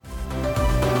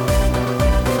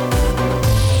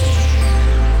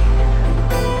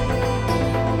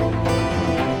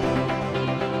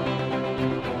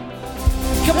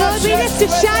Lord, we lift a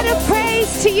shout of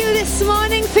praise to you this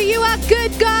morning, for you are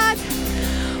good, God.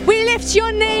 We lift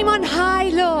your name on high,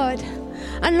 Lord.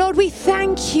 And Lord, we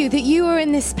thank you that you are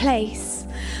in this place.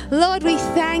 Lord, we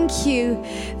thank you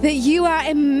that you are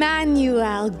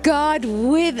Emmanuel, God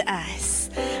with us.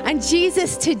 And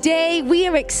Jesus, today we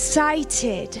are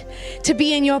excited to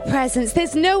be in your presence.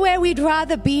 There's nowhere we'd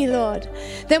rather be, Lord,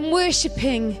 than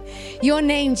worshiping your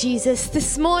name, Jesus.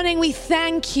 This morning we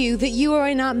thank you that you are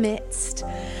in our midst.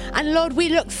 And Lord, we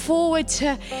look forward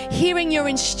to hearing your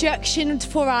instruction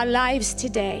for our lives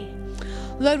today.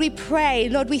 Lord, we pray,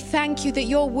 Lord, we thank you that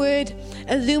your word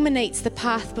illuminates the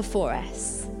path before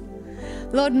us.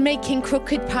 Lord, making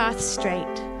crooked paths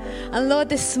straight. And Lord,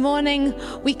 this morning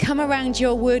we come around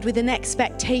your word with an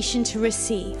expectation to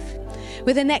receive,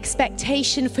 with an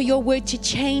expectation for your word to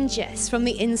change us from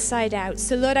the inside out.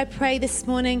 So Lord, I pray this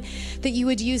morning that you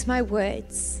would use my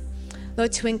words,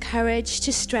 Lord, to encourage,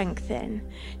 to strengthen,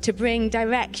 to bring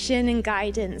direction and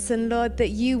guidance. And Lord, that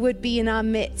you would be in our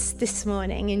midst this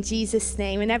morning in Jesus'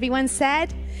 name. And everyone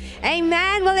said,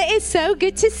 amen. Well, it is so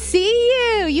good to see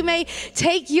you. You may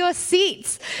take your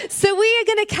seats. So we are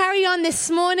going to carry on this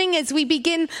morning as we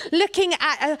begin looking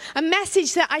at a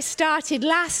message that I started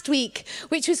last week,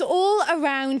 which was all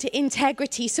around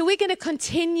integrity. So we're going to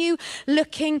continue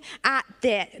looking at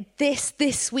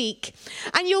this week.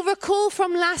 And you'll recall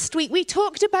from last week, we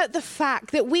talked about the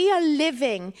fact that we are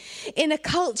living in a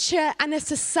culture and a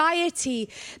society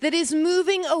that is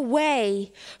moving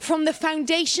away from the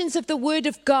foundations of the Word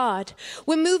of God.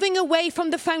 We're moving away from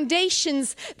the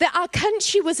foundations that our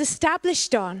country was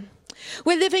established on.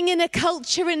 We're living in a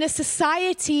culture, in a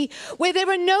society where there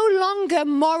are no longer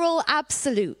moral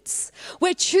absolutes,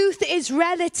 where truth is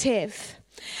relative,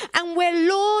 and where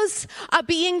laws are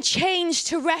being changed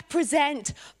to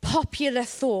represent popular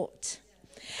thought.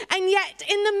 And yet,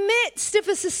 in the midst of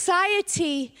a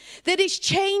society that is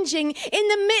changing, in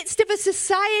the midst of a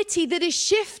society that is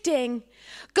shifting,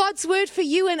 God's word for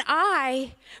you and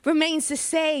I remains the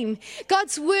same.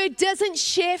 God's word doesn't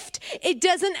shift, it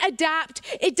doesn't adapt,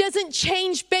 it doesn't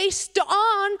change based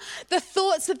on the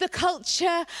thoughts of the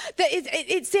culture that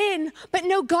it's in. But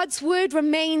no, God's word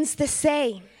remains the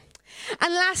same.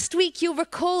 And last week, you'll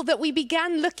recall that we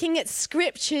began looking at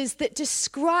scriptures that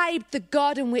describe the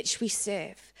God in which we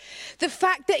serve. The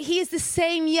fact that he is the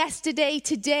same yesterday,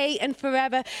 today, and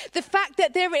forever. The fact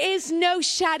that there is no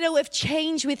shadow of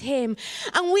change with him.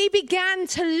 And we began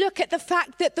to look at the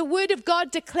fact that the word of God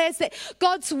declares that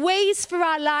God's ways for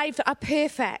our lives are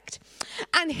perfect.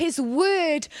 And his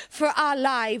word for our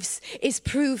lives is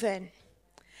proven.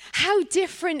 How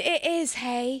different it is,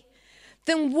 hey,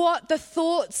 than what the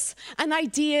thoughts and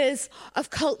ideas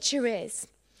of culture is.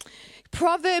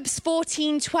 Proverbs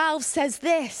 14:12 says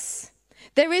this: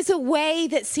 there is a way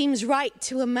that seems right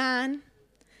to a man,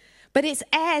 but its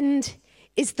end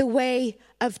is the way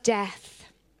of death.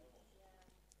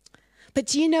 But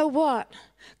do you know what?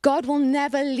 God will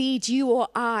never lead you or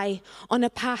I on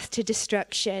a path to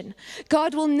destruction.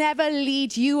 God will never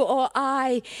lead you or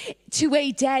I to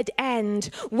a dead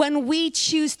end. When we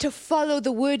choose to follow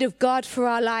the word of God for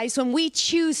our lives, when we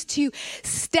choose to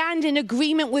stand in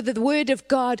agreement with the word of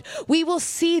God, we will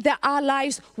see that our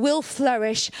lives will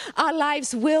flourish. Our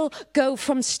lives will go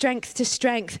from strength to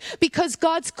strength because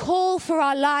God's call for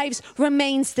our lives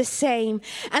remains the same.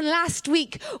 And last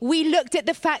week, we looked at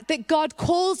the fact that God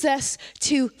calls us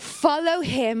to follow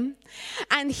him,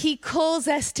 and he calls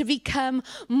us to become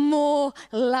more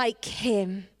like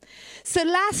him. So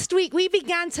last week we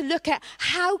began to look at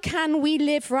how can we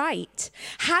live right?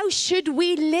 How should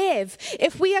we live?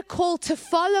 If we are called to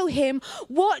follow him,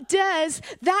 what does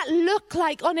that look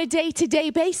like on a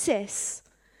day-to-day basis?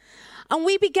 And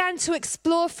we began to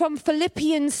explore from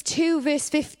Philippians 2 verse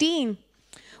 15,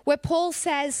 where Paul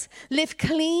says, live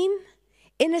clean,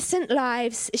 innocent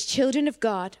lives as children of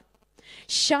God,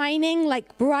 shining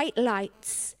like bright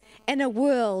lights in a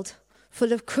world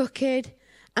full of crooked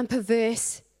and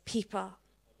perverse people.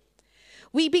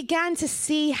 We began to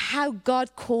see how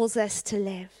God calls us to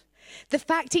live. The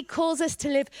fact he calls us to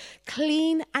live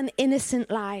clean and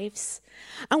innocent lives.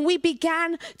 And we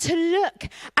began to look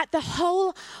at the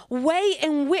whole way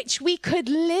in which we could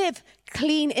live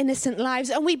clean, innocent lives.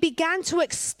 And we began to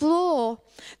explore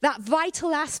that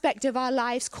vital aspect of our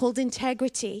lives called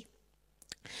integrity.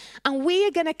 And we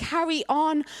are going to carry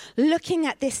on looking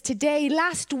at this today.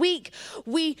 Last week,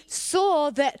 we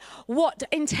saw that what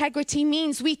integrity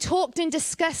means. We talked and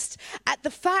discussed at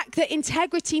the fact that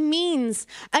integrity means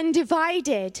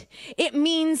undivided. It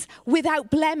means without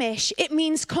blemish. It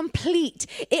means complete.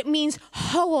 It means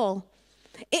whole.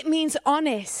 It means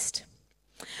honest.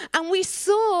 And we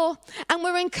saw and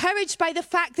were encouraged by the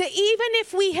fact that even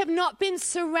if we have not been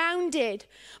surrounded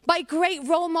by great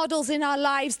role models in our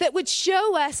lives that would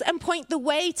show us and point the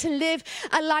way to live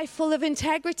a life full of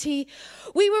integrity,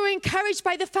 we were encouraged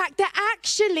by the fact that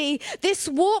actually this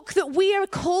walk that we are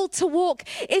called to walk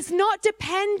is not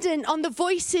dependent on the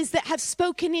voices that have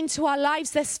spoken into our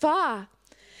lives thus far.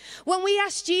 When we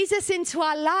ask Jesus into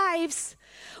our lives,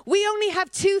 we only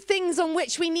have two things on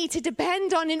which we need to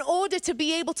depend on in order to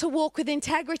be able to walk with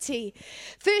integrity.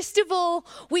 First of all,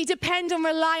 we depend and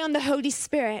rely on the Holy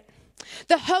Spirit.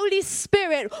 The Holy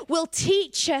Spirit will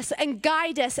teach us and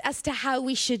guide us as to how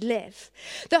we should live.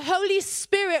 The Holy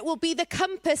Spirit will be the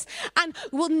compass and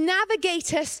will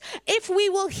navigate us if we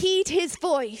will heed his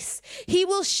voice. He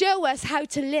will show us how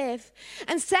to live.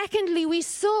 And secondly, we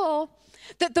saw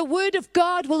that the word of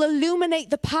God will illuminate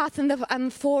the path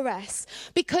and for us,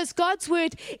 because God's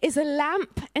word is a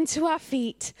lamp unto our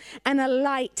feet and a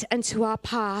light unto our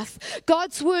path.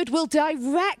 God's word will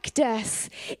direct us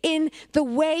in the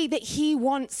way that he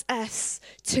wants us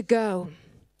to go.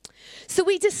 So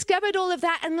we discovered all of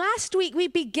that, and last week we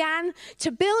began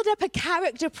to build up a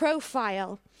character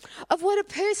profile of what a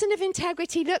person of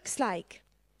integrity looks like.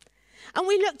 And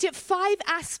we looked at 5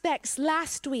 aspects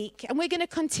last week, and we're going to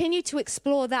continue to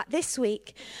explore that this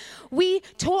week. We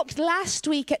talked last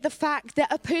week at the fact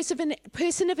that a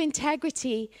person of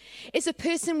integrity is a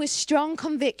person with strong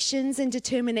convictions and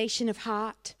determination of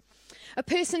heart. A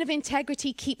person of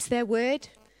integrity keeps their word.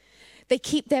 They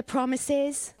keep their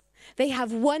promises. They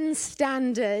have one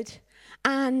standard,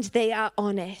 and they are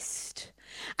honest.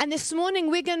 And this morning,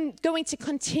 we're going to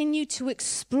continue to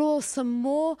explore some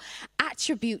more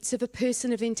attributes of a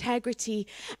person of integrity.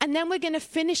 And then we're going to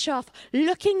finish off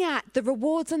looking at the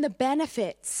rewards and the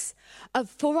benefits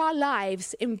for our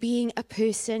lives in being a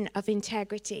person of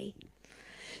integrity.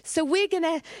 So we're going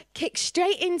to kick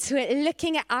straight into it,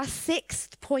 looking at our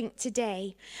 6th point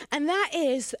today. And that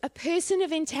is, a person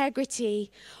of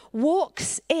integrity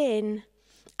walks in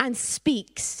and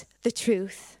speaks the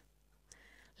truth.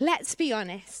 Let's be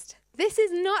honest, this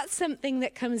is not something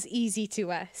that comes easy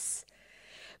to us.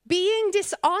 Being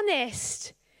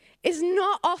dishonest is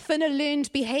not often a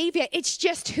learned behavior. It's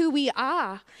just who we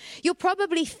are. You'll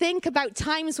probably think about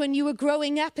times when you were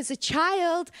growing up as a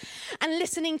child and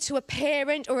listening to a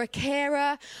parent or a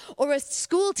carer or a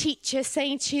school teacher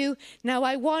saying to you, "Now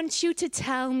I want you to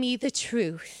tell me the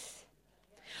truth."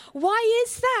 Why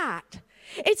is that?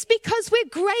 It's because we're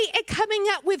great at coming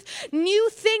up with new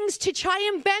things to try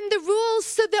and bend the rules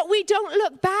so that we don't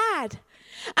look bad.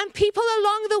 And people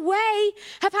along the way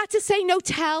have had to say, "No,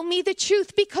 tell me the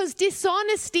truth," because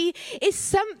dishonesty is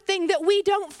something that we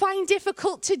don't find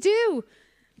difficult to do.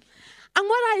 And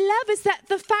what I love is that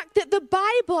the fact that the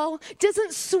Bible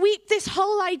doesn't sweep this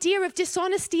whole idea of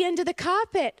dishonesty under the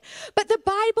carpet, but the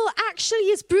Bible actually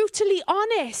is brutally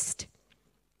honest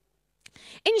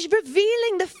in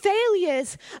revealing the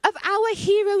failures of our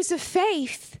heroes of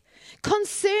faith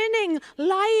concerning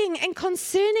lying and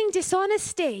concerning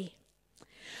dishonesty.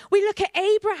 We look at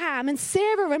Abraham and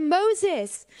Sarah and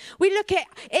Moses. We look at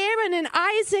Aaron and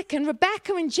Isaac and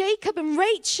Rebecca and Jacob and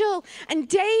Rachel and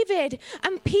David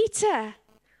and Peter.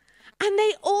 And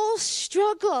they all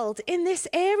struggled in this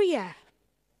area.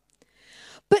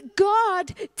 But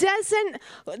God doesn't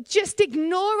just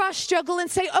ignore our struggle and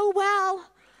say, "Oh, well,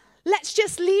 let's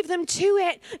just leave them to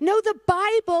it." No, the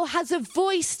Bible has a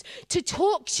voice to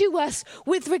talk to us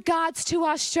with regards to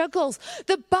our struggles.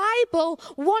 The Bible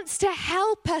wants to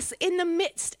help us in the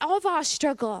midst of our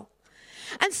struggle.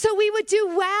 And so we would do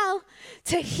well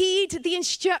to heed the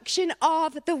instruction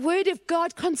of the Word of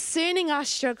God concerning our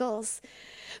struggles.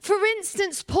 For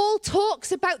instance, Paul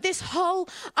talks about this whole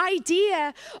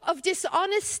idea of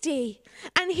dishonesty.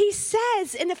 And he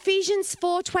says in Ephesians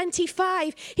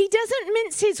 4:25, he doesn't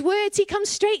mince his words, he comes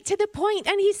straight to the point,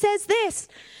 and he says this: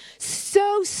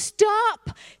 "So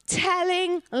stop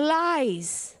telling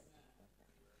lies.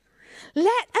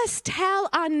 Let us tell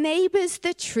our neighbors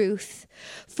the truth,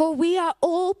 for we are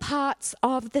all parts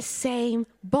of the same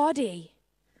body."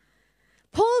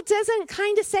 Paul doesn't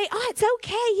kind of say, "Oh, it's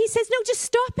okay." He says, "No, just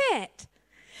stop it."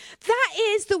 That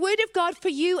is the word of God for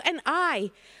you and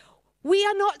I. We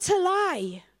are not to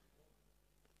lie.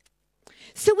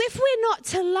 So if we're not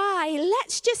to lie,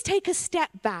 let's just take a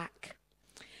step back.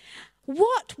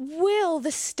 What will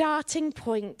the starting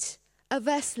point of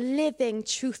us living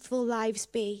truthful lives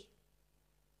be?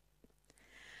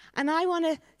 And I want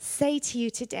to say to you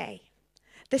today,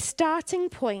 the starting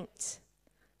point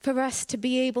for us to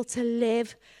be able to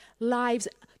live lives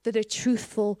that are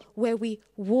truthful, where we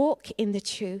walk in the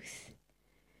truth,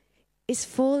 is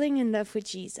falling in love with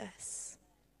Jesus.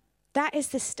 That is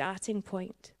the starting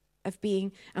point of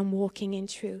being and walking in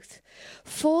truth.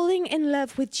 Falling in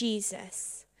love with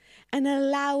Jesus and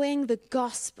allowing the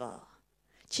gospel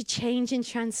to change and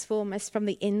transform us from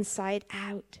the inside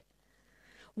out.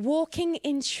 Walking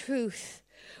in truth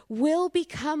will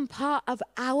become part of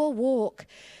our walk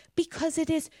because it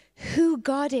is who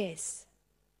God is.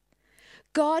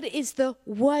 God is the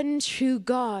one true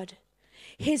God.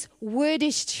 His word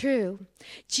is true.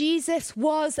 Jesus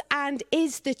was and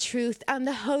is the truth, and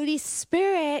the Holy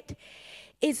Spirit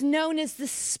is known as the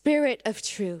Spirit of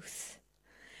truth.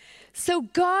 So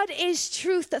God is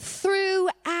truth through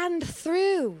and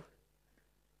through.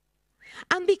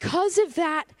 And because of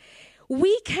that,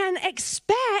 we can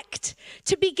expect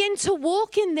to begin to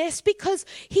walk in this because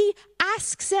he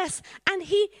asks us and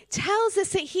he tells us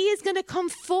that he is going to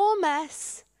conform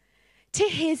us to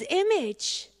his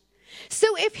image. So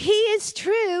if he is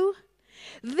true,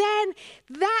 then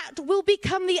that will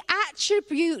become the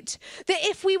attribute that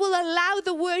if we will allow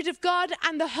the word of God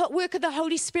and the work of the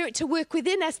Holy Spirit to work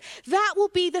within us, that will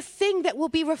be the thing that will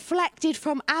be reflected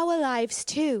from our lives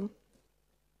too.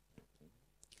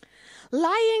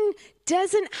 Lying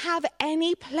doesn't have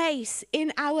any place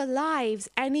in our lives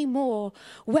anymore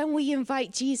when we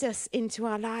invite Jesus into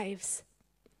our lives.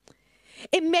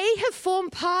 It may have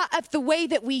formed part of the way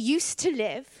that we used to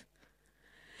live,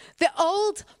 the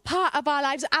old part of our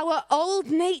lives, our old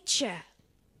nature.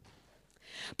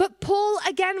 But Paul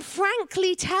again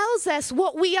frankly tells us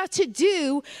what we are to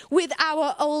do with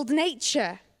our old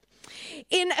nature.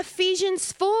 In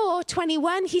Ephesians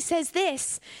 4:21, he says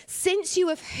this: since you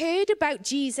have heard about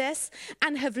Jesus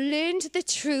and have learned the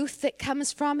truth that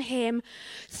comes from him,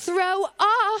 throw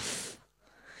off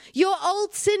your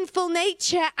old sinful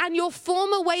nature and your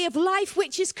former way of life,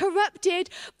 which is corrupted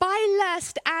by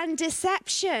lust and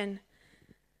deception.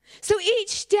 So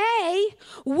each day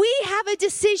we have a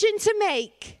decision to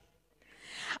make.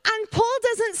 And Paul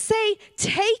doesn't say,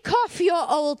 take off your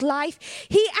old life.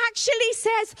 He actually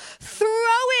says,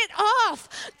 throw it off.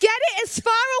 Get it as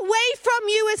far away from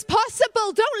you as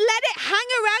possible. Don't let it hang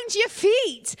around your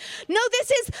feet. No,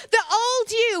 this is the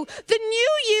old you. The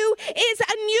new you is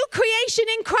a new creation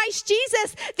in Christ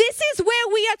Jesus. This is where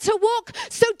we are to walk.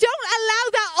 So don't allow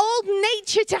that old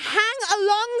nature to hang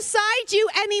alongside you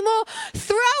anymore.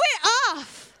 Throw it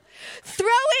off. Throw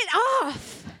it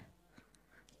off.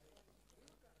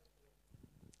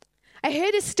 I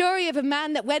heard a story of a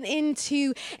man that went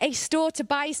into a store to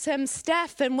buy some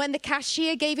stuff, and when the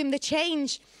cashier gave him the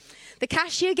change, the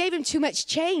cashier gave him too much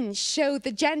change. So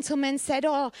the gentleman said,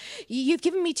 oh, you've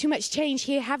given me too much change.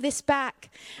 Here, have this back.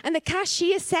 And the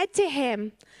cashier said to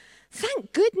him,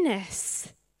 thank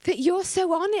goodness that you're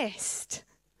so honest.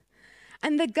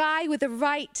 And the guy with the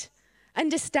right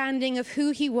understanding of who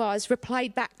he was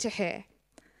replied back to her,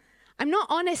 I'm not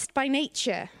honest by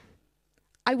nature.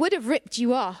 I would have ripped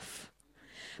you off.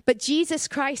 But Jesus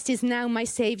Christ is now my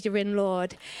Savior and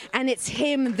Lord, and it's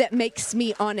him that makes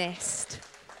me honest.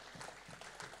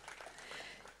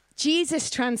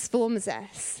 Jesus transforms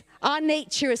us. Our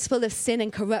nature is full of sin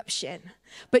and corruption,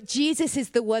 but Jesus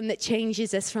is the one that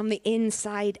changes us from the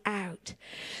inside out.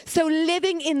 So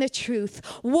living in the truth,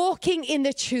 walking in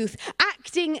the truth,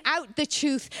 acting out the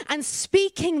truth, and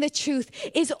speaking the truth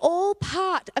is all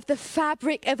part of the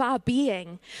fabric of our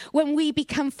being when we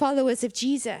become followers of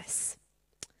Jesus.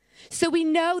 So we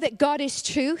know that God is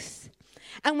truth,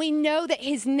 and we know that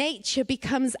his nature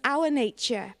becomes our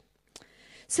nature.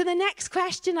 So the next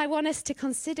question I want us to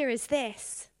consider is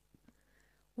this: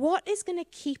 what is going to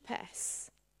keep us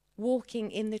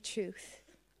walking in the truth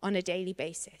on a daily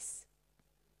basis?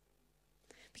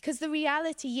 Because the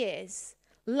reality is,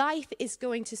 life is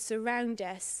going to surround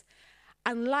us,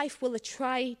 and life will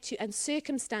try to, and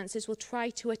circumstances will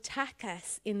try to attack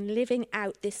us in living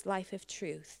out this life of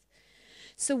truth.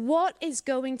 So what is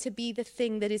going to be the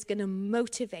thing that is going to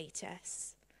motivate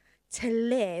us to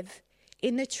live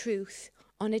in the truth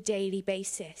on a daily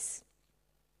basis?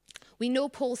 We know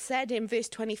Paul said in verse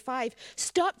 25,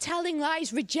 stop telling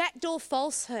lies, reject all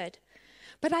falsehood.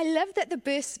 But I love that the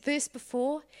verse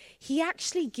before, he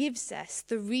actually gives us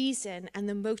the reason and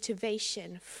the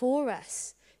motivation for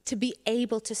us to be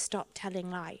able to stop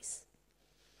telling lies.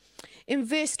 In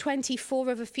verse 24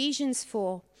 of Ephesians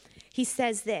 4, he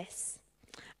says this: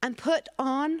 and put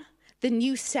on the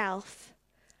new self,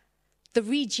 the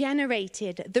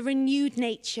regenerated, the renewed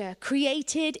nature,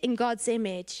 created in God's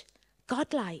image,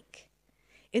 godlike,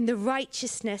 in the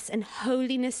righteousness and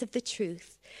holiness of the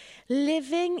truth,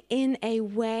 living in a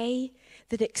way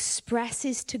that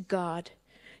expresses to God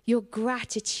your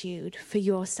gratitude for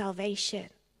your salvation.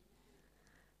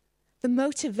 The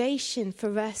motivation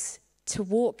for us to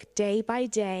walk day by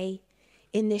day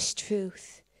in this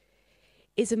truth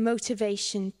is a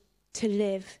motivation to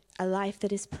live a life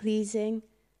that is pleasing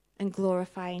and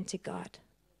glorifying to God.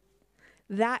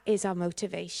 That is our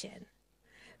motivation.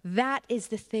 That is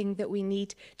the thing that we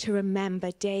need to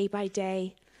remember day by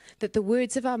day, that the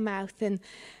words of our mouth and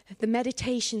the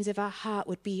meditations of our heart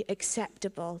would be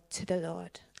acceptable to the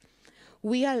Lord.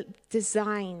 We are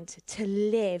designed to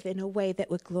live in a way that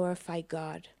would glorify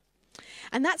God.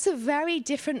 And that's a very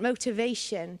different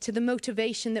motivation to the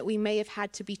motivation that we may have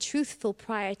had to be truthful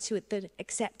prior to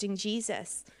accepting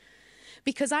Jesus.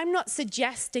 Because I'm not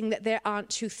suggesting that there aren't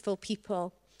truthful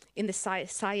people in the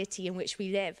society in which we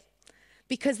live.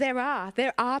 Because there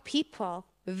are people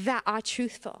that are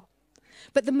truthful.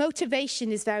 But the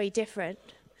motivation is very different.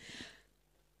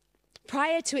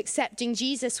 Prior to accepting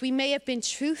Jesus, we may have been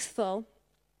truthful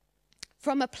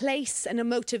from a place and a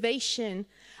motivation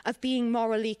of being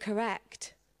morally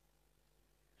correct.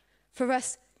 For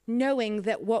us knowing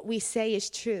that what we say is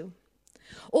true.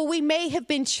 Or we may have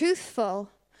been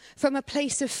truthful from a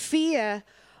place of fear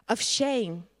of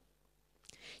shame.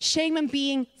 Shame and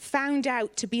being found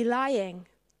out to be lying.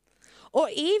 Or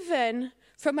even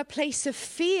from a place of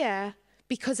fear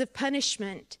because of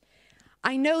punishment.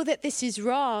 I know that this is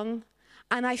wrong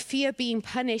and I fear being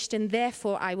punished, and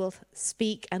therefore I will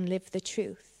speak and live the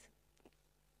truth.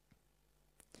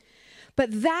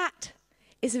 But that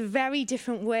is a very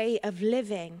different way of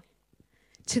living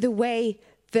to the way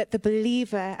that the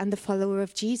believer and the follower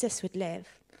of Jesus would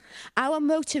live. Our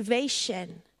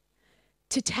motivation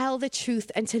to tell the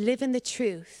truth and to live in the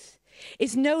truth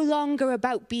is no longer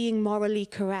about being morally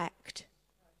correct.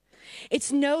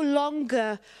 It's no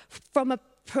longer from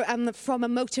a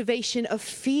motivation of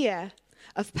fear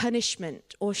of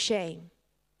punishment or shame.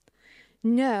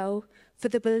 No, for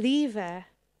the believer,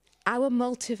 our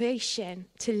motivation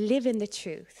to live in the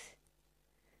truth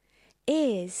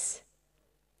is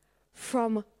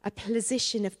from a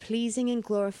position of pleasing and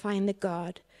glorifying the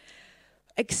God,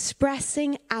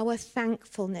 expressing our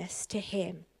thankfulness to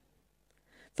him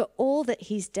for all that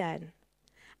he's done.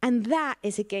 And that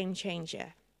is a game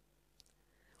changer.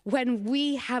 When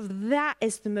we have that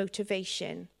as the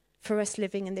motivation for us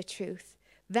living in the truth,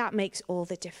 that makes all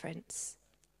the difference.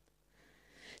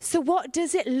 So what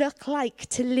does it look like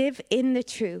to live in the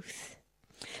truth?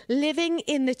 Living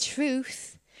in the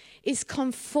truth is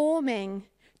conforming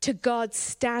to God's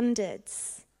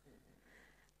standards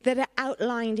that are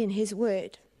outlined in his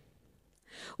word.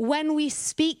 When we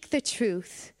speak the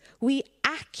truth, we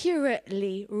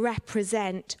accurately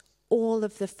represent all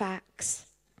of the facts.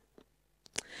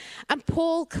 And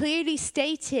Paul clearly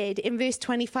stated in verse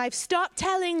 25, stop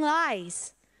telling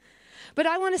lies. But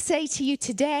I want to say to you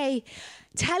today,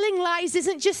 telling lies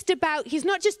isn't just about, he's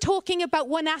not just talking about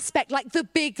one aspect like the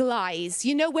big lies,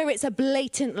 where it's a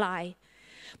blatant lie.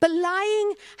 But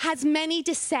lying has many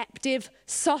deceptive,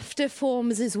 softer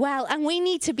forms as well. And we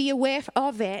need to be aware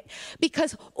of it,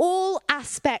 because all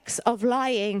aspects of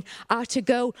lying are to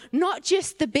go, not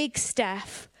just the big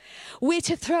stuff. We're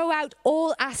to throw out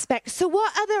all aspects. So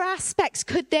what other aspects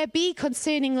could there be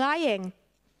concerning lying?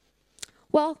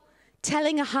 Well,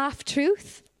 telling a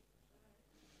half-truth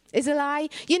is a lie.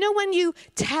 When you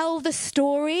tell the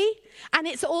story and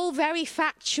it's all very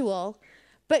factual,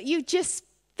 but you just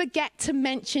forget to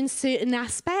mention certain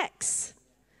aspects.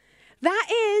 That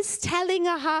is telling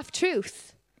a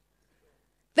half-truth.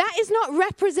 That is not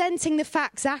representing the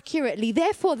facts accurately.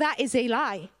 Therefore, that is a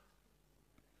lie.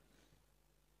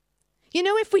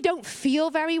 If we don't feel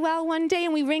very well one day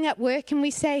and we ring up work and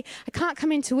we say, I can't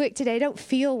come into work today, I don't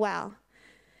feel well.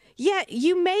 Yeah,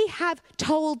 you may have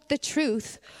told the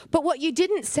truth, but what you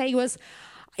didn't say was,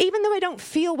 even though I don't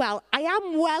feel well, I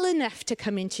am well enough to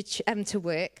come into to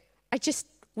work. I just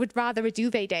would rather a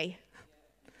duvet day.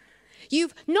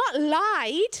 You've not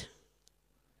lied,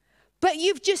 but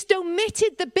you've just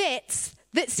omitted the bits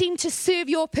that seem to serve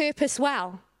your purpose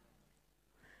well.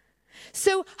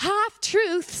 So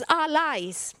half-truths are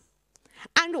lies.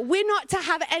 And we're not to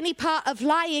have any part of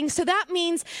lying. So that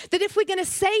means that if we're going to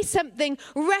say something,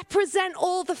 represent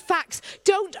all the facts.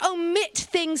 Don't omit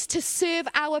things to serve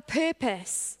our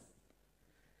purpose.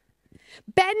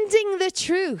 Bending the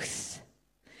truth.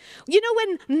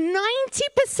 When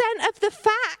 90% of the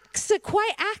facts are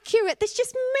quite accurate, there's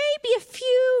just maybe a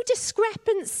few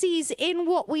discrepancies in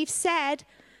what we've said.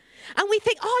 And we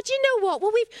think, oh, do you know what?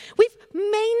 Well, we've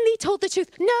mainly told the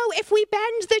truth. No, if we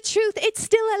bend the truth, it's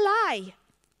still a lie.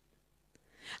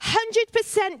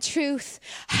 100% truth,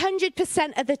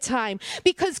 100% of the time.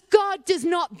 Because God does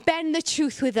not bend the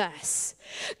truth with us.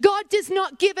 God does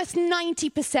not give us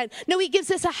 90%. No, he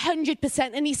gives us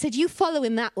 100%. And he said, you follow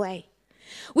him that way.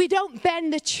 We don't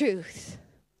bend the truth.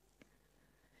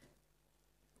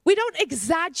 We don't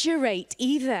exaggerate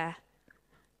either.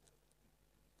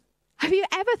 Have you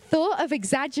ever thought of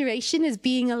exaggeration as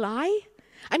being a lie?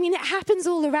 I mean, it happens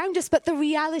all around us, but the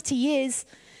reality is,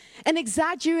 an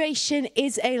exaggeration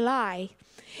is a lie.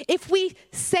 If we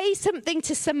say something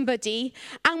to somebody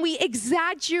and we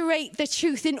exaggerate the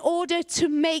truth in order to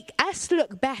make us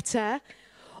look better,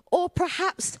 or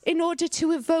perhaps in order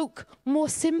to evoke more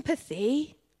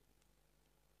sympathy,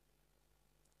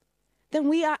 then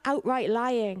we are outright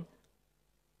lying.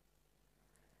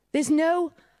 There's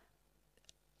no,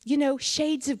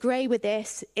 shades of gray with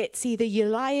this. It's either you're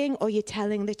lying or you're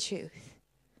telling the truth.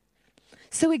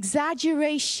 So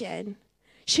exaggeration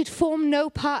should form no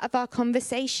part of our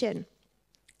conversation.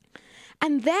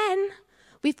 And then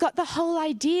we've got the whole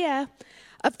idea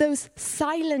of those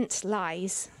silent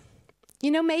lies.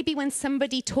 Maybe when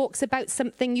somebody talks about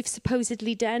something you've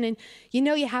supposedly done and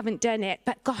you haven't done it,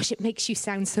 but gosh, it makes you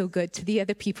sound so good to the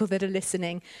other people that are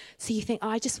listening. So you think,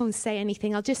 I just won't say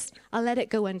anything. I'll let it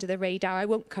go under the radar. I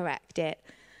won't correct it.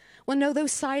 Well, no,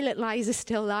 those silent lies are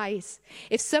still lies.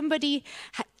 If somebody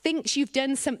thinks you've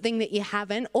done something that you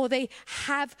haven't, or they're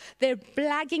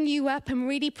blagging you up and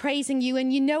really praising you,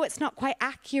 and it's not quite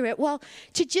accurate, well,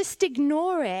 to just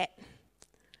ignore it,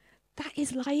 that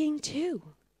is lying too.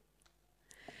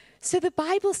 So the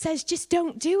Bible says just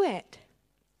don't do it.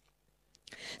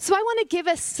 So I want to give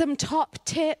us some top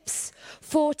tips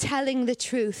for telling the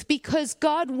truth, because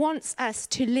God wants us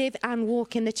to live and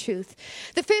walk in the truth.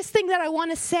 The first thing that I want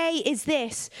to say is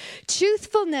this: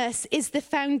 truthfulness is the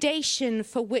foundation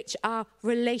for which our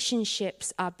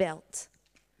relationships are built.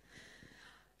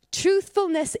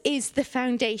 Truthfulness is the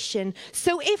foundation.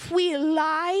 So if we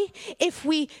lie, if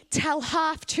we tell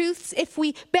half-truths, if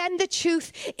we bend the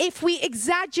truth, if we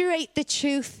exaggerate the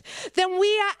truth, then we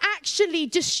are actually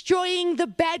destroying the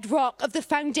bedrock of the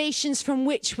foundations from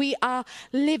which we are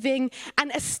living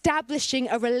and establishing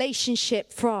a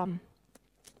relationship from.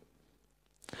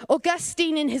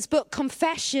 Augustine, in his book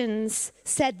Confessions,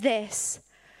 said this: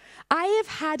 I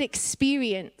have had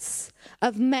experience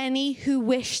of many who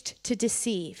wished to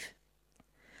deceive,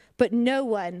 but no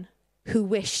one who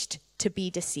wished to be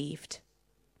deceived.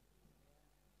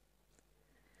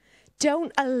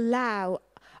 Don't allow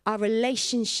our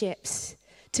relationships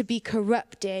to be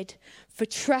corrupted, for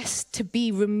trust to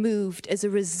be removed as a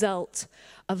result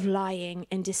of lying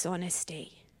and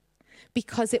dishonesty,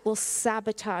 because it will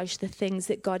sabotage the things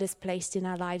that God has placed in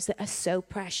our lives that are so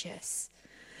precious.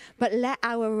 But let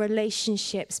our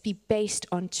relationships be based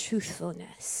on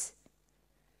truthfulness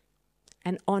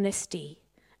and honesty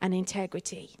and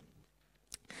integrity.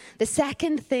 The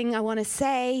second thing I want to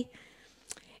say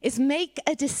is make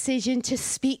a decision to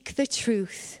speak the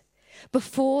truth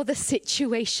before the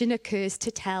situation occurs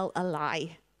to tell a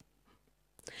lie.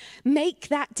 Make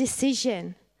that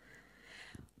decision.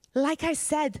 Like I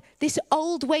said, this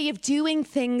old way of doing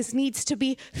things needs to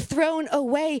be thrown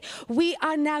away. We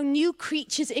are now new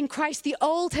creatures in Christ. The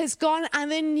old has gone and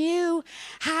the new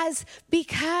has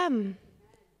become.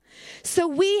 So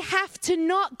we have to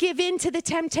not give in to the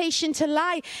temptation to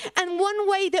lie. And one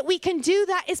way that we can do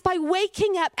that is by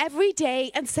waking up every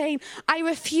day and saying, I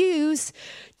refuse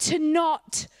to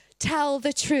not tell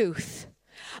the truth.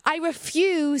 I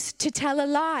refuse to tell a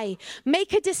lie.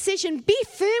 Make a decision. Be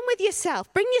firm with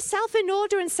yourself. Bring yourself in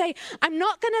order and say, I'm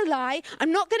not going to lie.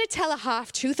 I'm not going to tell a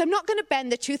half-truth. I'm not going to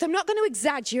bend the truth. I'm not going to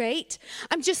exaggerate.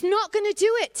 I'm just not going to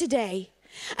do it today.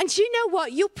 And you know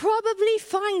what? You'll probably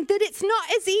find that it's not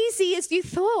as easy as you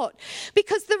thought.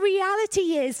 Because the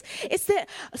reality is that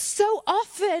so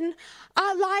often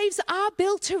our lives are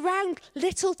built around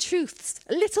little truths,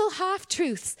 little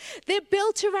half-truths. They're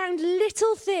built around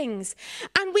little things.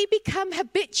 And we become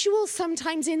habitual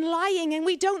sometimes in lying, and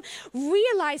we don't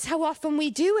realize how often we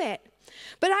do it.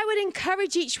 But I would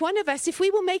encourage each one of us, if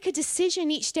we will make a decision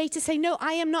each day to say, no,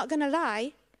 I am not going to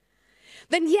lie,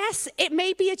 then yes, it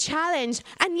may be a challenge.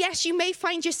 And yes, you may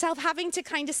find yourself having to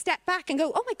kind of step back and go,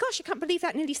 oh my gosh, I can't believe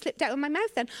that nearly slipped out of my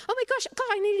mouth then. Oh my gosh, God,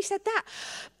 I nearly said that.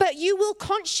 But you will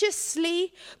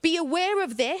consciously be aware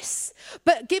of this.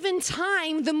 But given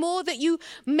time, the more that you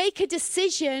make a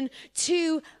decision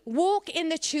to walk in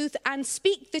the truth and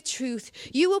speak the truth,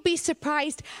 you will be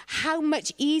surprised how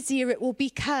much easier it will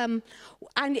become.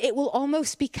 And it will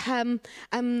almost become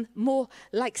more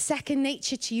like second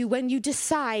nature to you when you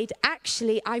decide, actually,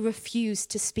 I refuse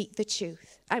to speak the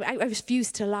truth. I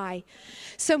refuse to lie.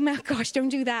 So, gosh, don't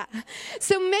do that.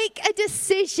 So make a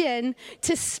decision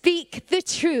to speak the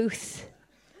truth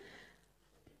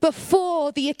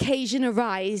before the occasion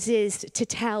arises to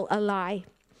tell a lie.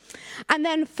 And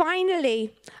then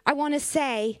finally, I want to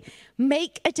say,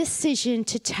 make a decision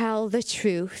to tell the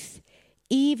truth,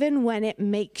 even when it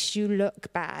makes you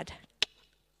look bad.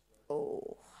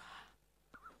 Oh.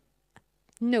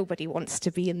 Nobody wants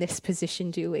to be in this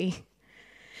position, do we?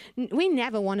 We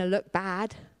never want to look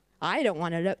bad. I don't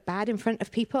want to look bad in front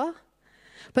of people.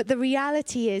 But the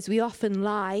reality is we often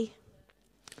lie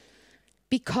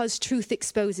because truth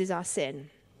exposes our sin,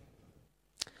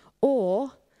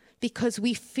 or because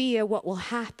we fear what will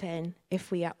happen if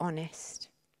we are honest.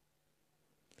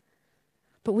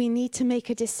 But we need to make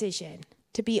a decision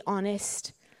to be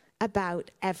honest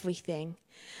about everything.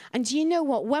 And do you know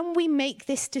what? When we make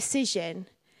this decision,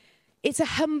 it's a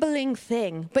humbling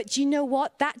thing. But do you know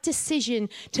what? That decision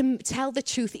to tell the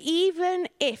truth, even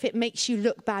if it makes you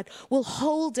look bad, will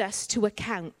hold us to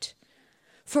account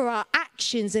for our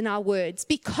actions and our words.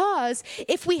 Because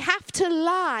if we have to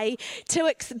lie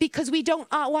because we don't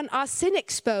want our sin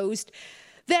exposed,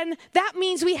 then that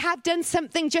means we have done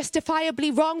something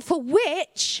justifiably wrong for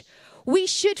which we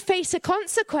should face a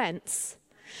consequence.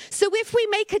 So if we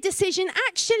make a decision,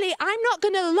 actually, I'm not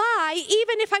going to lie,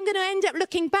 even if I'm going to end up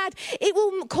looking bad, it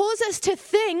will cause us to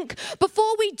think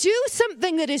before we do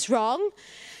something that is wrong.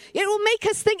 It will make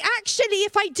us think, actually,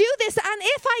 if I do this and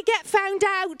if I get found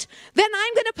out, then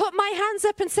I'm going to put my hands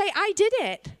up and say, I did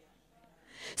it.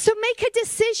 So make a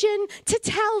decision to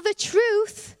tell the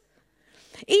truth,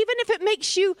 even if it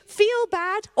makes you feel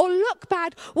bad or look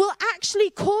bad, will actually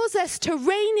cause us to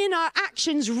rein in our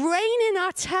actions, rein in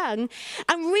our tongue,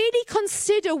 and really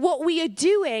consider what we are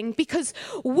doing, because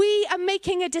we are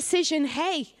making a decision,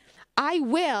 hey, I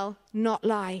will not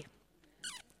lie.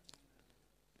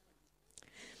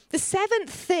 The seventh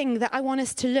thing that I want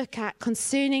us to look at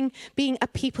concerning being a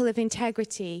people of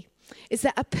integrity is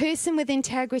that a person with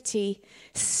integrity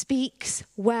speaks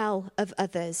well of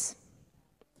others.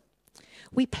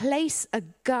 We place a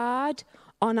guard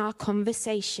on our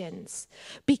conversations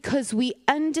because we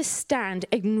understand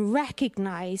and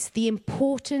recognize the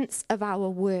importance of our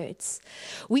words.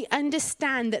 We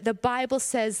understand that the Bible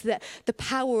says that the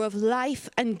power of life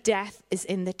and death is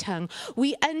in the tongue.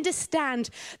 We understand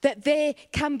that there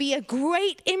can be a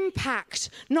great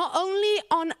impact not only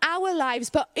on our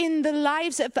lives but in the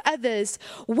lives of others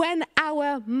when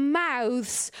our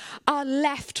mouths are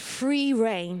left free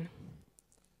rein.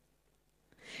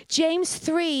 James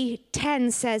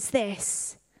 3:10 says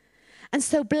this, and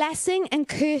so blessing and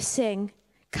cursing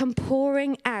come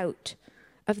pouring out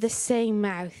of the same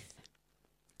mouth.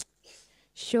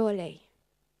 Surely,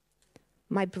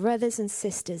 my brothers and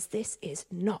sisters, this is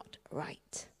not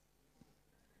right.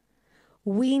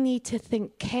 We need to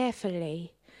think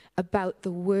carefully about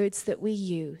the words that we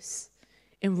use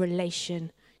in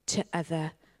relation to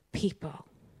other people.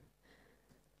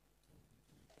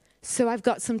 So I've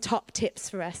got some top tips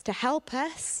for us to help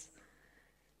us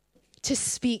to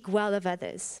speak well of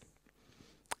others.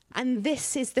 And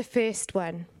this is the first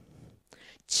one.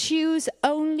 Choose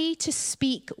only to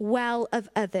speak well of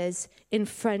others in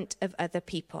front of other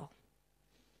people.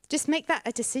 Just make that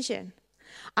a decision.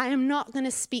 I am not going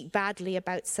to speak badly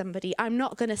about somebody. I'm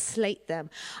not going to slate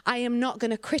them. I am not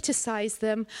going to criticize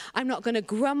them. I'm not going to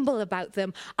grumble about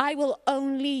them. I will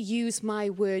only use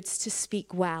my words to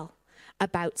speak well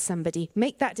about somebody.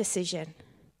 Make that decision.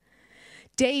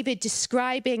 David,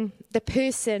 describing the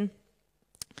person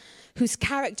whose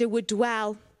character would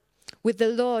dwell with the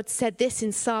Lord, said this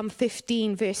in Psalm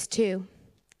 15, verse 2.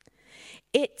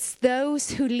 It's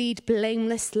those who lead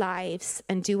blameless lives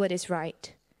and do what is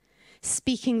right,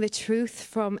 speaking the truth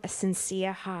from a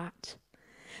sincere heart.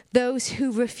 Those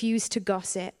who refuse to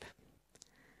gossip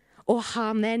or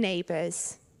harm their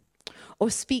neighbors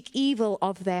or speak evil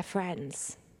of their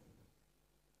friends.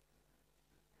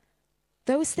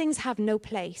 Those things have no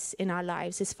place in our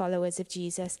lives as followers of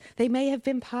Jesus. They may have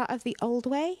been part of the old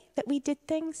way that we did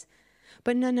things,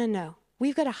 but no.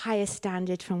 We've got a higher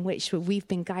standard from which we've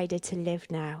been guided to live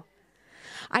now.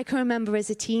 I can remember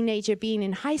as a teenager being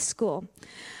in high school,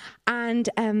 and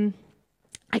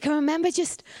I can remember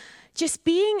just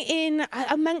being in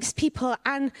amongst people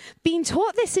and being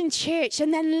taught this in church,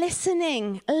 and then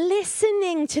listening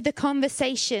to the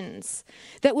conversations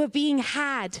that were being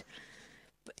had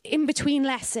in between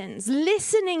lessons,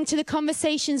 listening to the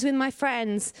conversations with my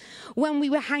friends when we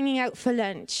were hanging out for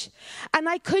lunch. And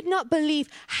I could not believe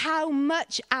how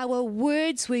much our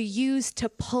words were used to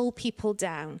pull people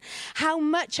down, how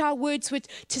much our words were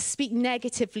to speak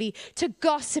negatively, to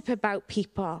gossip about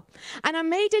people. And I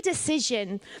made a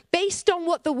decision based on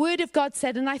what the Word of God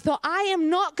said, and I thought, I am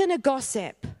not going to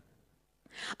gossip.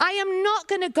 I am not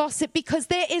going to gossip because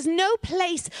there is no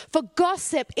place for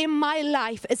gossip in my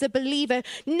life as a believer.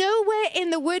 Nowhere in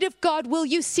the Word of God will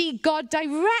you see God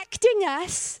directing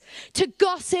us to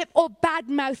gossip or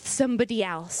badmouth somebody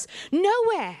else.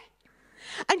 Nowhere.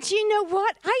 And do you know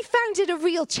what? I found it a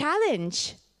real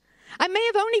challenge. I may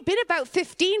have only been about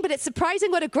 15, but it's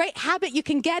surprising what a great habit you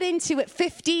can get into at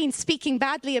 15, speaking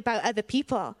badly about other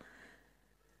people.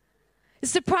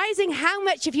 It's surprising how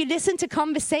much, if you listen to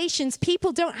conversations,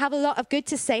 people don't have a lot of good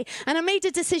to say. And I made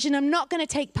a decision, I'm not going to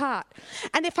take part.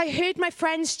 And if I heard my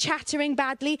friends chattering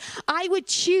badly, I would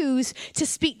choose to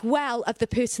speak well of the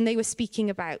person they were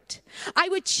speaking about. I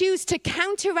would choose to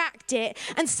counteract it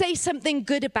and say something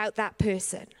good about that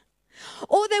person.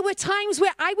 Or there were times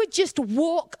where I would just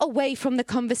walk away from the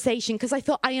conversation because I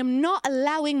thought, I am not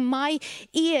allowing my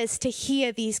ears to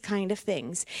hear these kind of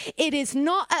things. It is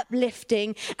not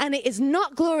uplifting and it is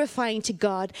not glorifying to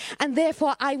God, and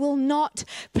therefore I will not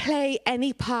play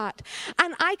any part.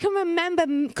 And I can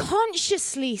remember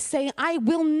consciously saying, I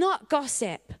will not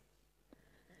gossip.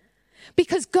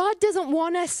 Because God doesn't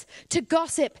want us to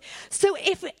gossip. So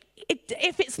if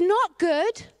it's not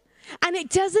good and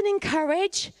it doesn't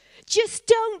encourage, just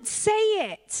don't say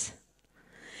it.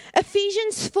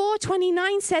 Ephesians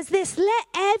 4:29 says this, let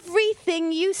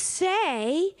everything you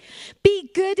say be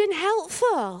good and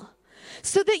helpful,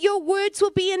 so that your words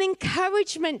will be an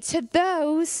encouragement to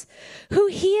those who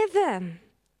hear them.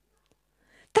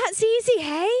 That's easy,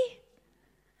 hey?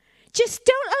 Just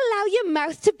don't allow your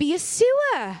mouth to be a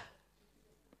sewer.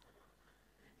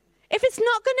 If it's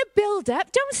not going to build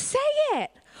up, don't say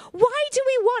it. Why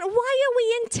are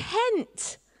we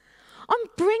intent on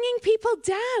bringing people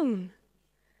down?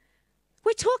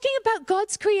 We're talking about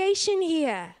God's creation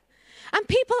here. And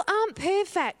people aren't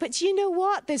perfect, but you know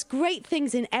what? There's great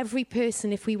things in every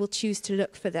person if we will choose to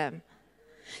look for them.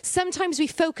 Sometimes we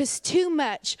focus too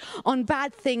much on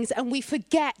bad things and we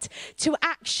forget to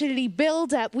actually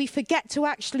build up. We forget to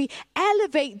actually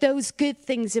elevate those good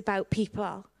things about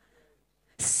people.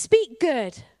 Speak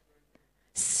good.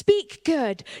 Speak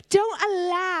good. Don't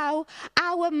allow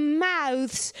our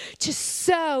mouths to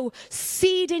sow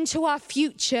seed into our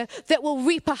future that will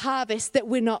reap a harvest that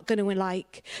we're not going to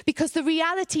like. Because the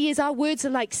reality is our words are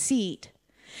like seed.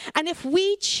 And if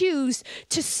we choose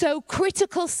to sow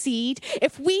critical seed,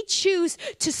 if we choose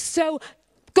to sow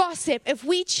gossip, if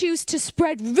we choose to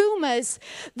spread rumors,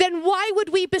 then why would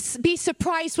we be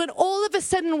surprised when all of a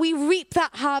sudden we reap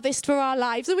that harvest for our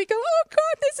lives and we go, oh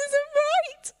God, this isn't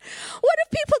right. What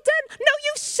have people done? No,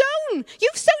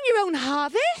 you've sown your own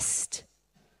harvest.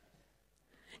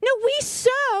 No, we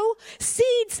sow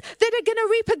seeds that are going to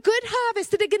reap a good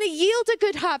harvest, that are going to yield a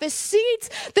good harvest, seeds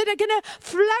that are going to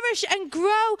flourish and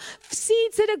grow,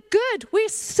 seeds that are good. We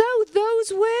sow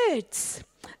those words.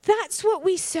 That's what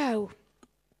we sow.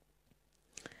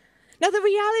 Now, the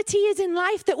reality is in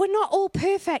life that we're not all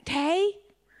perfect, hey?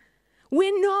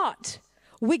 We're not.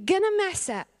 We're going to mess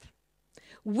up.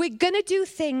 We're going to do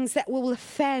things that will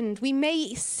offend. We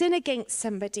may sin against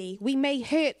somebody. We may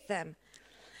hurt them.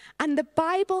 And the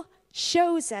Bible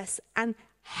shows us and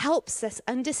helps us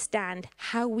understand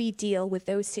how we deal with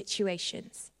those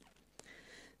situations.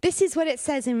 This is what it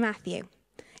says in Matthew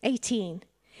 18.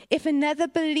 If another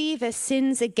believer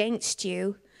sins against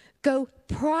you, go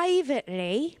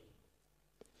privately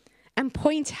and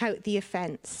point out the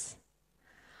offense.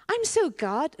 I'm so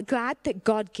glad that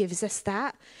God gives us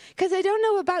that, because I don't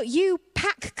know about you,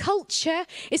 pack culture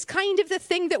is kind of the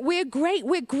thing that we're great.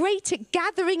 We're great at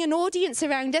gathering an audience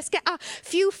around us, get our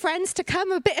few friends to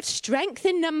come, a bit of strength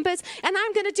in numbers, and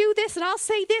I'm going to do this, and I'll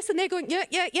say this, and they're going,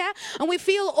 yeah, and we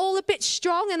feel all a bit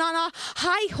strong and on our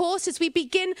high horse as we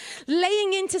begin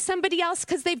laying into somebody else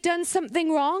because they've done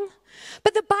something wrong.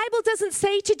 But the Bible doesn't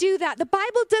say to do that. The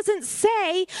Bible doesn't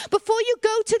say, before you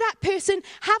go to that person,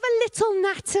 have a little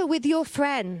natter with your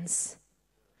friends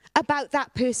about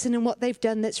that person and what they've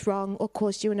done that's wrong or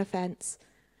caused you an offense.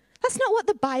 That's not what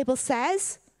the Bible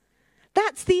says.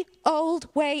 That's the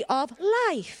old way of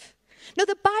life. No,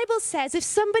 the Bible says if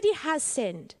somebody has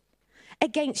sinned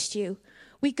against you,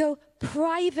 we go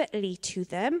privately to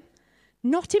them,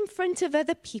 not in front of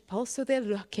other people so they're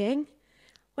looking.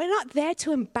 We're not there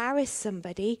to embarrass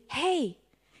somebody. Hey,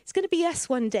 it's going to be us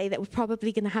one day that we're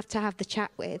probably going to have the chat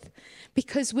with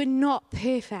because we're not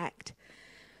perfect.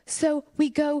 So we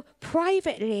go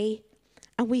privately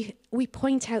and we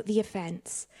point out the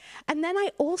offense. And then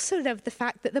I also love the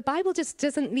fact that the Bible just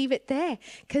doesn't leave it there,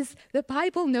 because the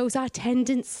Bible knows our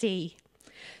tendency.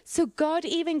 So God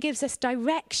even gives us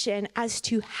direction as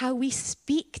to how we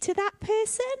speak to that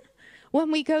person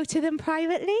when we go to them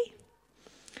privately.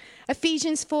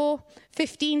 Ephesians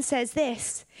 4:15 says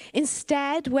this,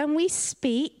 instead, when we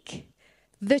speak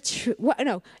the truth,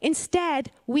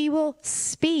 instead, we will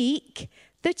speak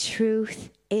the truth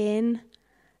in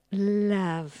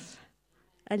love.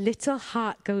 A little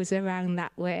heart goes around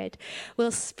that word.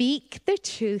 We'll speak the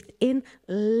truth in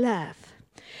love,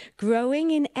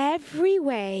 growing in every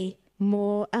way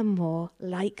more and more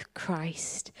like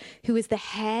Christ, who is the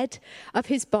head of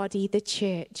his body, the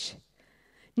church.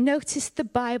 Notice the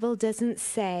Bible doesn't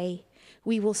say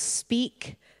we will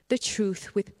speak the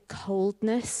truth with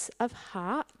coldness of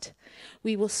heart.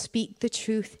 We will speak the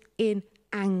truth in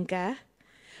anger.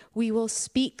 We will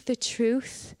speak the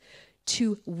truth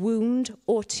to wound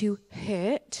or to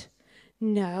hurt.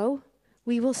 No,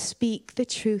 we will speak the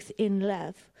truth in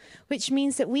love, which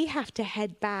means that we have to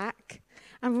head back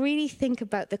and really think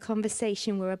about the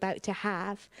conversation we're about to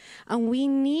have. And we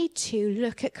need to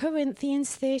look at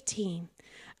Corinthians 13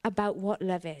 about what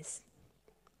love is.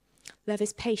 Love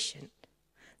is patient.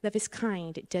 Love is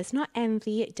kind. It does not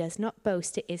envy. It does not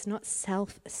boast. It is not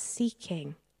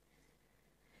self-seeking.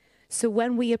 So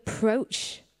when we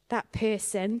approach that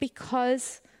person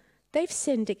because they've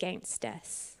sinned against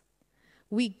us,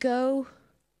 we go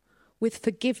with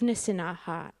forgiveness in our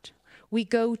heart. We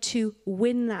go to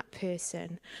win that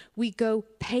person. We go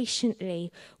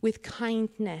patiently with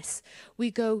kindness.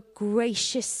 We go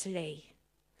graciously.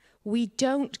 We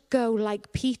don't go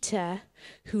like Peter,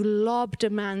 who lobbed a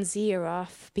man's ear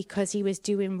off because he was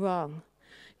doing wrong.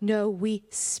 No, we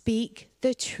speak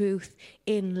the truth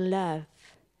in love.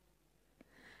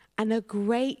 And a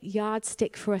great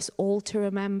yardstick for us all to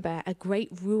remember, a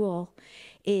great rule,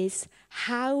 is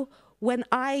how, when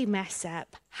I mess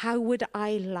up, how would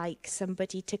I like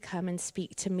somebody to come and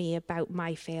speak to me about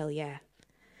my failure?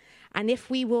 And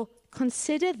if we will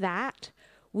consider that,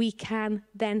 we can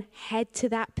then head to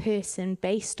that person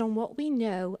based on what we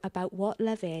know about what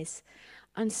love is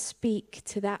and speak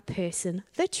to that person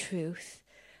the truth,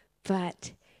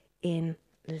 but in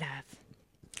love.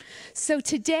 So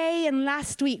today and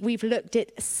last week, we've looked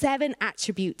at 7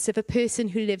 attributes of a person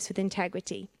who lives with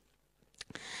integrity.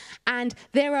 And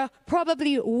there are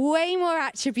probably way more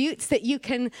attributes that you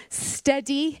can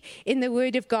study in the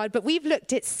Word of God, but we've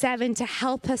looked at 7 to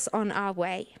help us on our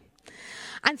way.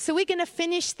 And so we're going to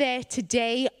finish there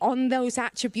today on those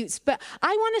attributes. But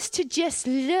I want us to just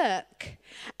look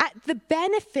at the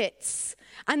benefits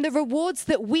and the rewards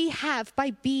that we have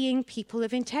by being people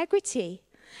of integrity.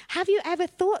 Have you ever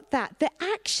thought that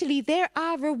actually there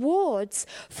are rewards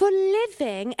for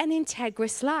living an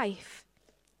integrous life?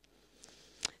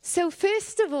 So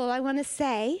first of all, I want to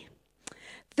say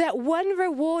that one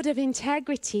reward of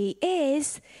integrity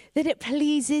is that it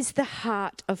pleases the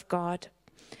heart of God.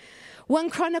 1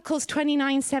 Chronicles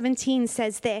 29:17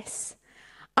 says this,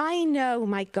 I know,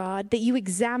 my God, that you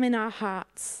examine our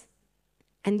hearts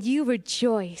and you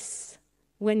rejoice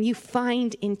when you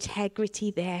find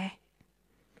integrity there.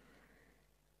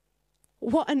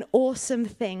 What an awesome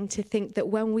thing to think that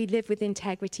when we live with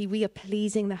integrity, we are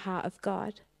pleasing the heart of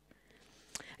God.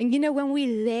 And you know, when we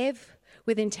live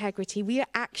with integrity, we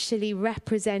are actually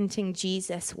representing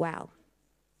Jesus well,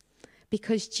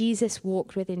 because Jesus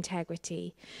walked with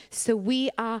integrity. So we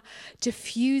are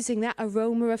diffusing that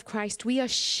aroma of Christ. We are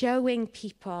showing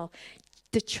people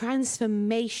the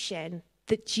transformation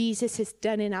that Jesus has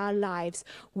done in our lives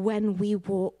when we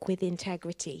walk with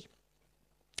integrity.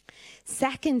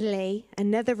 Secondly,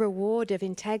 another reward of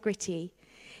integrity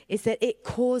is that it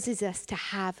causes us to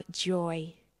have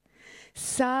joy.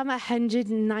 Psalm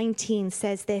 119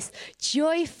 says this,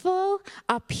 joyful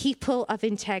are people of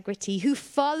integrity who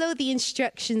follow the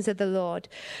instructions of the Lord.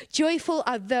 Joyful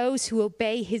are those who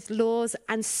obey his laws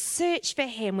and search for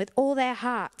him with all their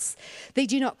hearts. They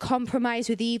do not compromise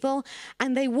with evil,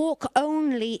 and they walk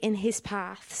only in his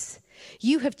paths.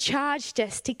 You have charged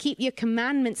us to keep your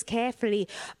commandments carefully.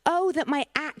 Oh, that my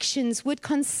actions would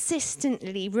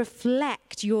consistently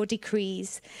reflect your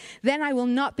decrees. Then I will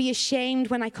not be ashamed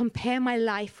when I compare my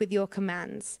life with your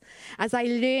commands. As I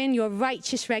learn your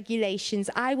righteous regulations,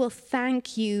 I will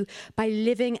thank you by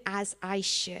living as I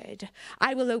should.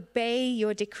 I will obey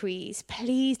your decrees.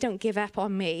 Please don't give up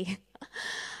on me.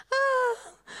 Oh,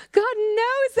 God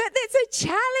knows that it's a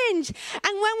challenge.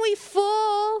 And when we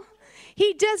fall,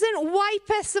 he doesn't wipe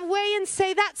us away and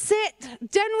say, that's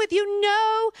it, done with you.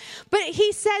 No, but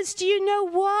he says, do you know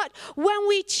what? When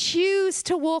we choose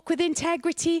to walk with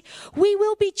integrity, we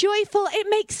will be joyful. It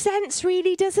makes sense,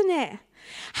 really, doesn't it?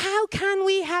 How can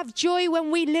we have joy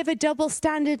when we live a double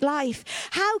standard life?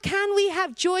 How can we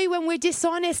have joy when we're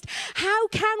dishonest? How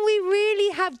can we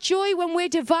really have joy when we're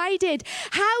divided?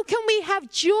 How can we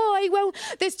have joy when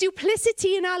there's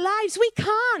duplicity in our lives? We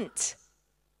can't.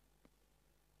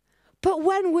 But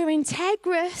when we're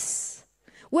integrous,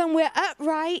 when we're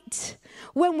upright,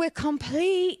 when we're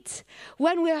complete,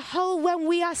 when we're whole, when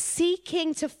we are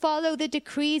seeking to follow the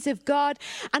decrees of God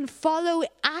and follow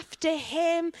after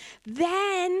him,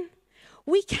 then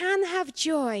we can have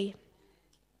joy.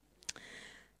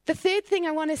 The third thing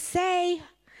I want to say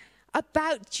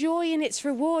about joy and its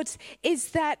rewards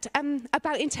is that,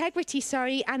 about integrity,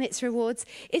 and its rewards,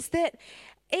 is that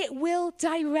it will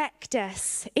direct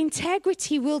us.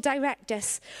 Integrity will direct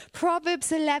us.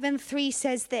 Proverbs 11:3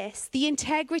 says this, the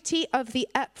integrity of the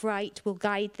upright will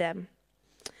guide them.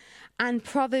 And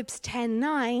Proverbs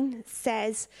 10:9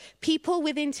 says, people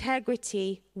with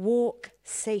integrity walk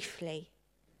safely,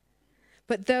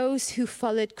 but those who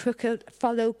follow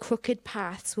crooked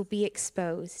paths will be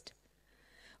exposed.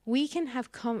 We can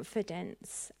have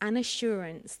confidence and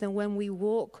assurance that when we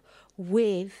walk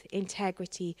with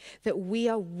integrity, that we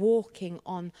are walking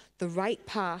on the right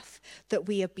path, that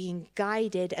we are being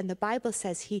guided. And the Bible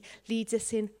says he leads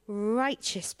us in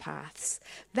righteous paths.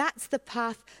 That's the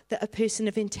path that a person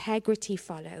of integrity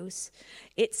follows.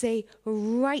 It's a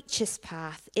righteous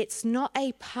path. It's not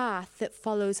a path that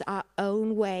follows our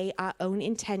own way, our own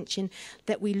intention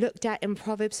that we looked at in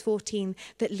Proverbs 14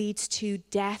 that leads to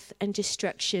death and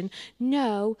destruction.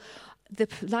 No, the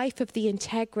life of the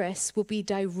integrous will be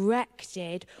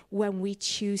directed when we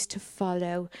choose to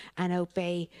follow and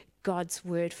obey God's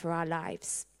word for our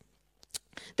lives.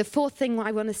 The fourth thing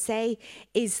I want to say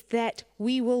is that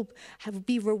we will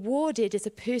be rewarded as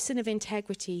a person of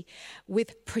integrity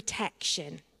with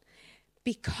protection.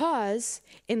 Because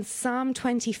in Psalm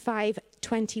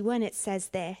 25:21 it says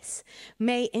this,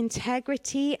 may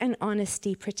integrity and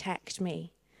honesty protect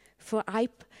me, for I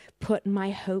put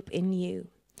my hope in you.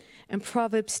 And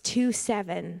Proverbs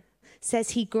 2:7 says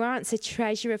he grants a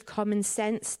treasure of common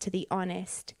sense to the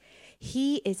honest.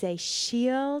 He is a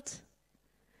shield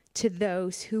to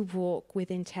those who walk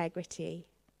with integrity.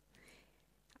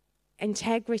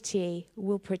 Integrity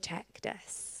will protect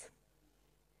us.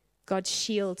 God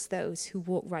shields those who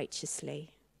walk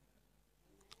righteously.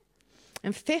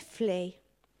 And fifthly,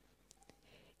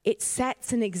 it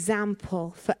sets an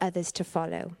example for others to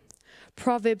follow.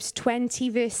 Proverbs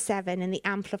 20:7 in the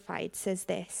Amplified says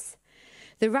this,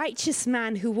 the righteous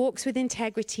man who walks with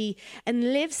integrity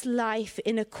and lives life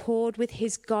in accord with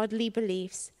his godly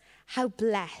beliefs, how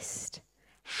blessed,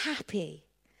 happy,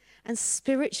 and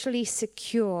spiritually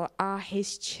secure are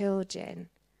his children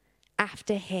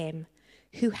after him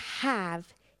who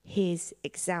have his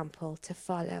example to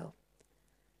follow.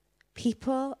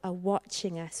 People are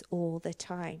watching us all the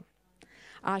time.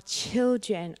 Our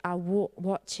children are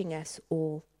watching us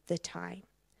all the time.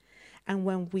 And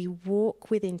when we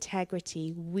walk with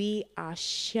integrity, we are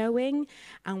showing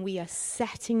and we are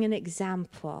setting an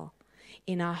example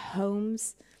in our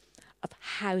homes of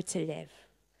how to live.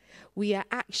 We are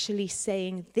actually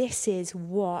saying this is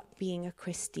what being a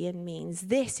Christian means.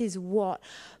 This is what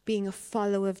being a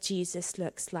follower of Jesus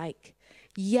looks like.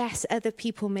 Yes, other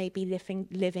people may be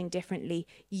living differently.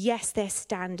 Yes, their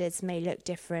standards may look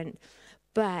different.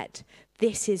 But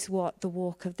this is what the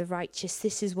walk of the righteous,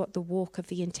 this is what the walk of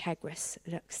the integrous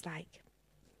looks like.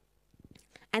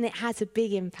 And it has a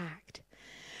big impact.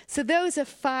 So those are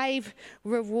 5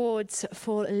 rewards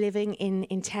for living in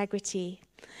integrity.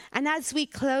 And as we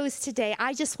close today,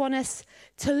 I just want us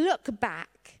to look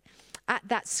back at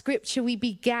that scripture we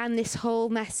began this whole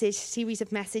series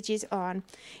of messages on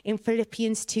in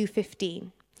Philippians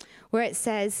 2:15, where it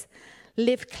says,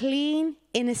 live clean,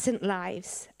 innocent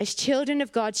lives as children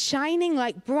of God, shining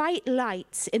like bright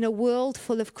lights in a world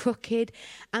full of crooked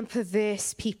and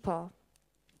perverse people.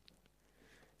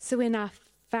 So in our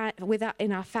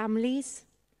families,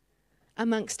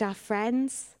 amongst our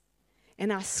friends, in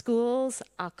our schools,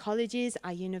 our colleges,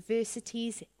 our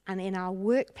universities, and in our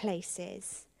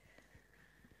workplaces,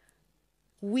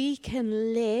 we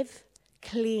can live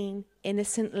clean,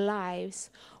 innocent lives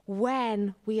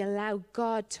when we allow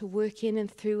God to work in and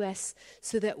through us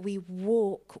so that we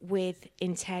walk with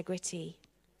integrity.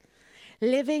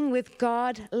 Living with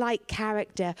God-like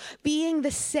character, being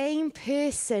the same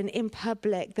person in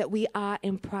public that we are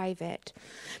in private.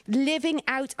 Living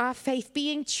out our faith,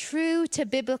 being true to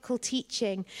biblical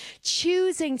teaching,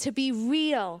 choosing to be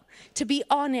real, to be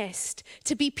honest,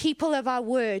 to be people of our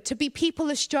word, to be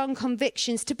people of strong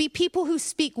convictions, to be people who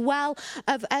speak well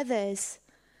of others.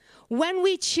 When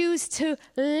we choose to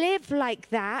live like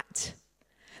that,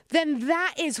 then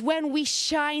that is when we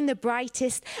shine the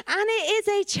brightest. And it is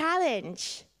a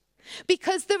challenge.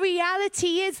 Because the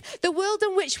reality is the world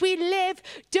in which we live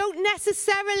don't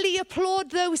necessarily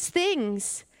applaud those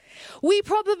things. We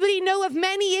probably know of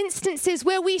many instances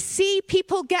where we see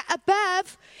people get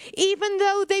above even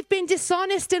though they've been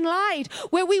dishonest and lied,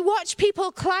 where we watch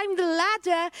people climb the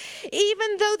ladder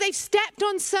even though they've stepped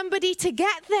on somebody to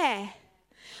get there.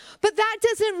 But that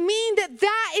doesn't mean that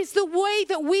that is the way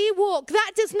that we walk.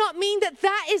 That does not mean that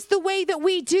that is the way that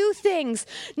we do things.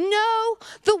 No,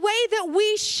 the way that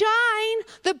we shine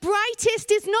the brightest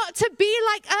is not to be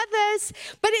like others,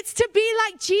 but it's to be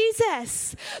like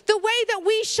Jesus. The way that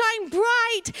we shine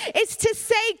bright is to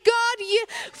say, God, you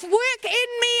work in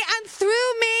me and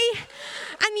through me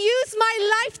and use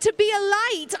my life to be a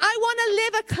light. I want to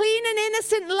live a clean and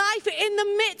innocent life in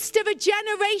the midst of a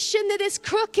generation that is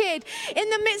crooked, in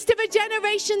the midst of a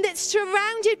generation that's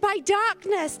surrounded by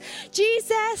darkness.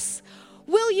 Jesus,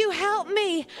 will you help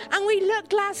me? And we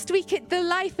looked last week at the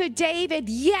life of David.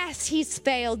 Yes, he's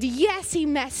failed. Yes, he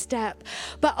messed up.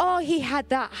 But oh, he had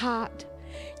that heart.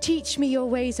 Teach me your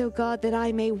ways, O God, that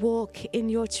I may walk in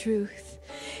your truth.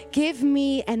 Give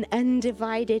me an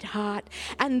undivided heart.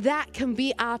 And that can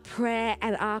be our prayer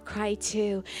and our cry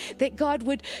too. That God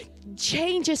would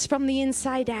change us from the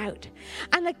inside out.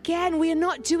 And again, we are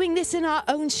not doing this in our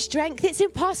own strength. It's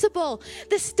impossible.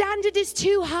 The standard is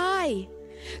too high.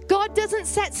 God doesn't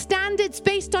set standards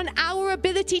based on our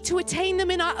ability to attain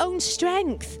them in our own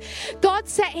strength. God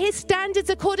set his standards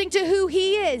according to who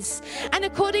he is and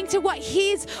according to what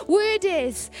his word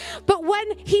is. But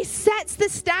when he sets the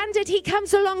standard, he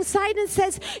comes alongside and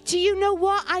says, do you know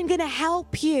what? I'm going to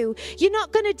help you. You're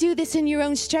not going to do this in your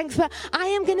own strength, but I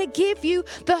am going to give you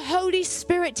the Holy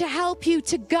Spirit to help you,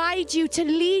 to guide you, to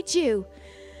lead you.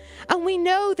 And we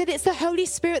know that it's the Holy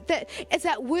Spirit that is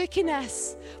at work in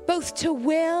us, both to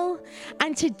will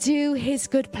and to do his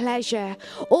good pleasure.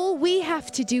 All we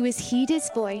have to do is heed his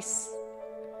voice.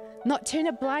 Not turn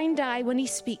a blind eye when he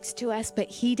speaks to us, but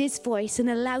heed his voice and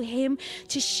allow him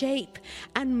to shape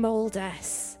and mold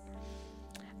us.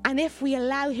 And if we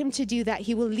allow him to do that,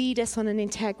 he will lead us on an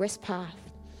integrous path.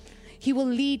 He will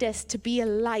lead us to be a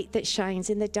light that shines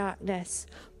in the darkness,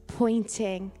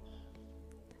 pointing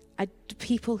at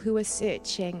people who are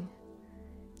searching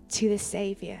to the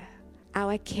Savior,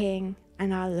 our King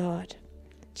and our Lord,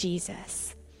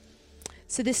 Jesus.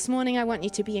 So this morning, I want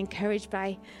you to be encouraged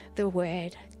by the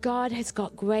word. God has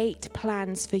got great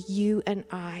plans for you and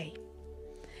I.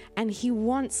 And he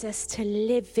wants us to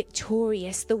live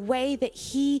victorious the way that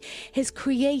he has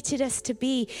created us to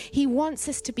be. He wants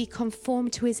us to be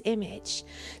conformed to his image.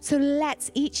 So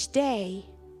let's each day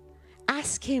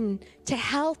ask him to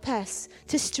help us,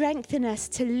 to strengthen us,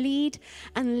 to lead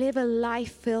and live a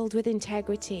life filled with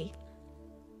integrity.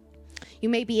 You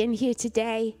may be in here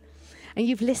today and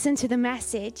you've listened to the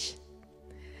message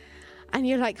and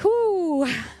you're like, ooh,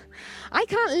 I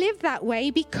can't live that way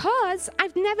because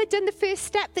I've never done the first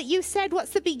step that you said.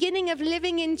 What's the beginning of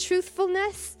living in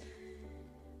truthfulness?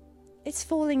 It's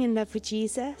falling in love with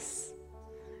Jesus.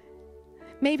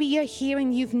 Maybe you're here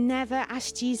and you've never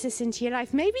asked Jesus into your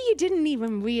life. Maybe you didn't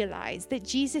even realize that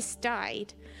Jesus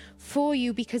died for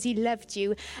you because he loved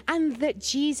you and that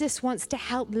Jesus wants to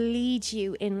help lead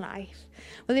you in life.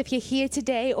 Well, if you're here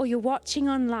today or you're watching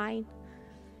online,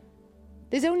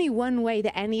 there's only one way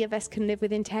that any of us can live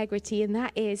with integrity, and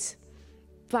that is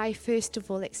by, first of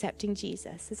all, accepting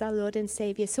Jesus as our Lord and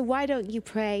Savior. So why don't you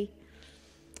pray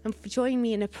and join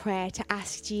me in a prayer to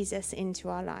ask Jesus into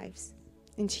our lives,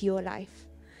 into your life.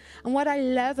 And what I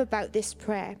love about this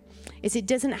prayer is it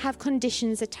doesn't have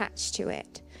conditions attached to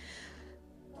it.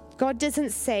 God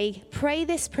doesn't say, pray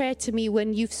this prayer to me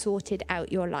when you've sorted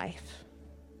out your life.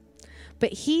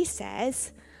 But he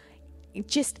says,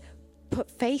 just put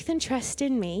faith and trust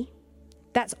in me.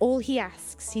 That's all he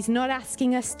asks. He's not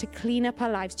asking us to clean up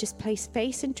our lives. Just place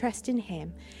faith and trust in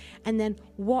him. And then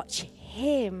watch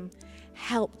him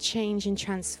help change and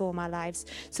transform our lives.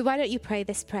 So why don't you pray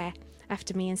this prayer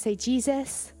after me and say,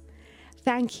 Jesus,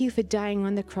 thank you for dying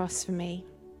on the cross for me.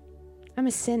 I'm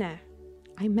a sinner.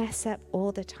 I mess up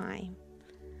all the time.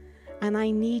 And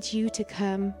I need you to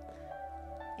come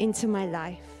into my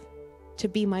life to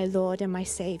be my Lord and my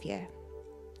Savior.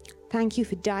 Thank you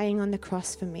for dying on the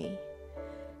cross for me.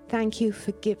 Thank you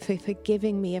for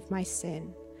forgiving me of my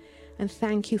sin. And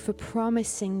thank you for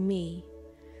promising me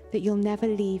that you'll never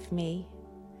leave me,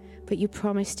 but you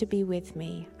promise to be with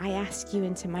me. I ask you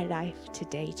into my life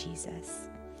today, Jesus.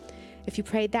 If you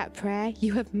prayed that prayer,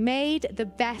 you have made the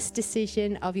best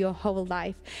decision of your whole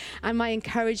life. And my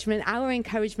encouragement, our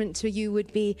encouragement to you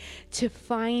would be to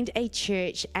find a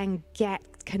church and get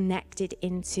connected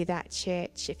into that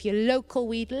church. If you're local,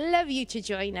 we'd love you to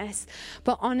join us.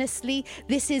 But honestly,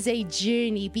 this is a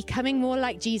journey. Becoming more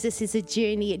like Jesus is a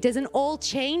journey. It doesn't all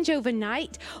change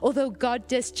overnight, although God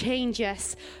does change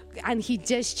us. And he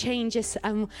does change us,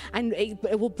 and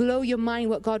it will blow your mind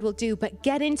what God will do. But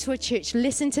get into a church,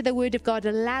 listen to the word of God,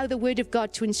 allow the word of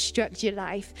God to instruct your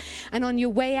life. And on your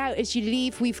way out, as you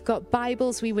leave, we've got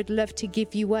Bibles. We would love to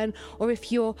give you one. Or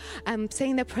if you're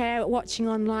saying the prayer, watching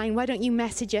online, why don't you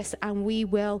message us and we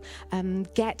will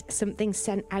get something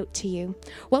sent out to you.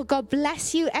 Well, God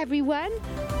bless you, everyone.